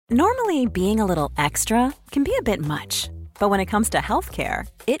Normally, being a little extra can be a bit much, but when it comes to healthcare,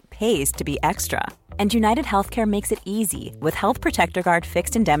 it pays to be extra. And United Healthcare makes it easy with Health Protector Guard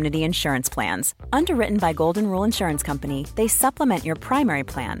fixed indemnity insurance plans. Underwritten by Golden Rule Insurance Company, they supplement your primary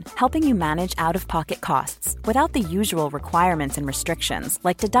plan, helping you manage out-of-pocket costs without the usual requirements and restrictions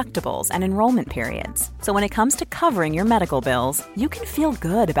like deductibles and enrollment periods. So when it comes to covering your medical bills, you can feel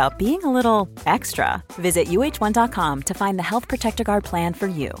good about being a little extra. Visit uh1.com to find the Health Protector Guard plan for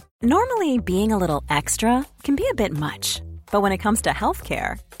you. Normally, being a little extra can be a bit much, but when it comes to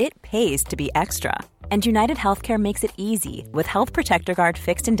healthcare, it pays to be extra. And United Healthcare makes it easy with Health Protector Guard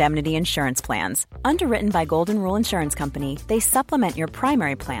fixed indemnity insurance plans. Underwritten by Golden Rule Insurance Company, they supplement your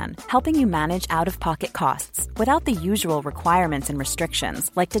primary plan, helping you manage out-of-pocket costs without the usual requirements and restrictions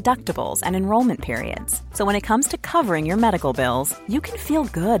like deductibles and enrollment periods. So when it comes to covering your medical bills, you can feel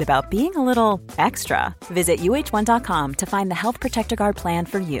good about being a little extra. Visit uh1.com to find the Health Protector Guard plan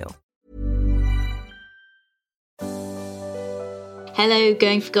for you. Hello,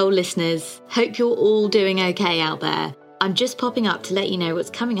 Going for Gold listeners. Hope you're all doing okay out there. I'm just popping up to let you know what's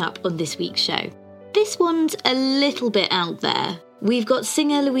coming up on this week's show. This one's a little bit out there. We've got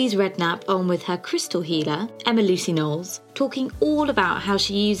singer Louise Redknapp on with her crystal healer, Emma Lucy Knowles, talking all about how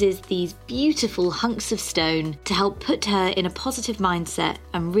she uses these beautiful hunks of stone to help put her in a positive mindset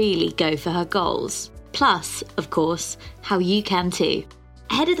and really go for her goals. Plus, of course, how you can too.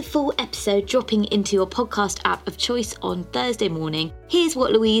 Ahead of the full episode dropping into your podcast app of choice on Thursday morning, here's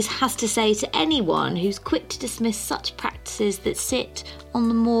what Louise has to say to anyone who's quick to dismiss such practices that sit on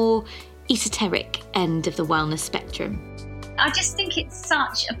the more esoteric end of the wellness spectrum. I just think it's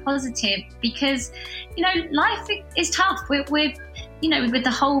such a positive because, life is tough. We're with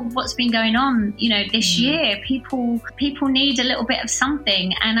the whole what's been going on, this year, people need a little bit of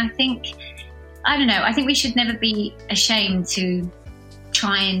something. And I think we should never be ashamed to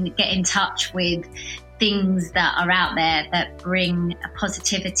try and get in touch with things that are out there that bring a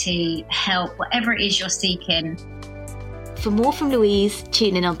positivity, help, whatever it is you're seeking. For more from Louise,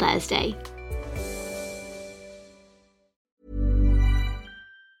 tune in on Thursday.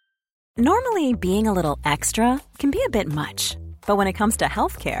 Normally, being a little extra can be a bit much, but when it comes to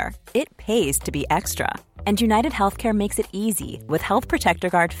healthcare, it pays to be extra. And United Healthcare makes it easy with Health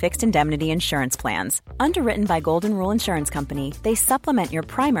Protector Guard fixed indemnity insurance plans. Underwritten by Golden Rule Insurance Company, they supplement your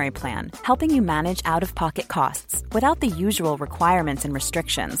primary plan, helping you manage out-of-pocket costs without the usual requirements and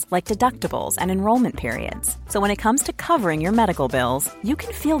restrictions like deductibles and enrollment periods. So when it comes to covering your medical bills, you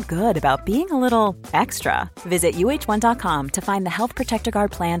can feel good about being a little extra. Visit uh1.com to find the Health Protector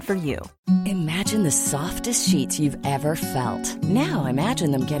Guard plan for you. Imagine the softest sheets you've ever felt. Now imagine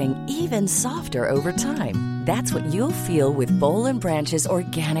them getting even softer over time. That's what you'll feel with Boll & Branch's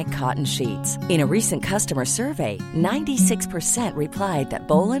organic cotton sheets. In a recent customer survey, 96% replied that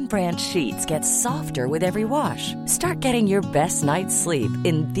Boll & Branch sheets get softer with every wash. Start getting your best night's sleep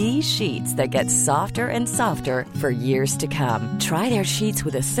in these sheets that get softer and softer for years to come. Try their sheets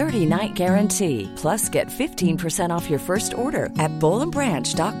with a 30-night guarantee. Plus, get 15% off your first order at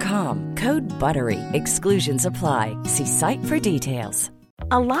bollandbranch.com. Code BUTTERY. Exclusions apply. See site for details.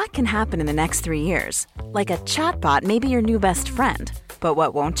 A lot can happen in the next 3 years. Like a chatbot may be your new best friend. But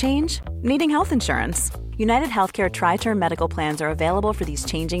what won't change? Needing health insurance. United Healthcare Tri-Term Medical Plans are available for these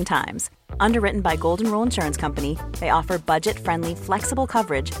changing times. Underwritten by Golden Rule Insurance Company, they offer budget-friendly, flexible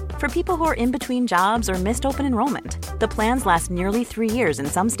coverage for people who are in between jobs or missed open enrollment. The plans last nearly 3 years in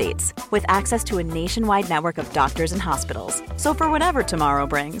some states, with access to a nationwide network of doctors and hospitals. So for whatever tomorrow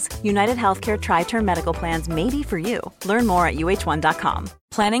brings, United Healthcare Tri-Term Medical Plans may be for you. Learn more at uh1.com.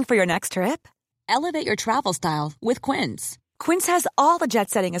 Planning for your next trip? Elevate your travel style with Quince. Quince has all the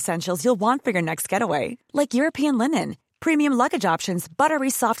jet-setting essentials you'll want for your next getaway, like European linen, premium luggage options, buttery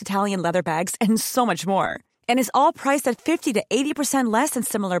soft Italian leather bags, and so much more. And is all priced at 50 to 80% less than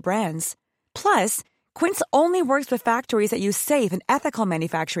similar brands. Plus, Quince only works with factories that use safe and ethical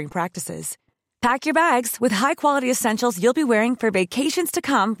manufacturing practices. Pack your bags with high-quality essentials you'll be wearing for vacations to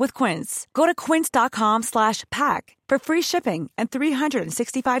come with Quince. Go to quince.com/pack for free shipping and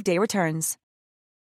 365-day returns.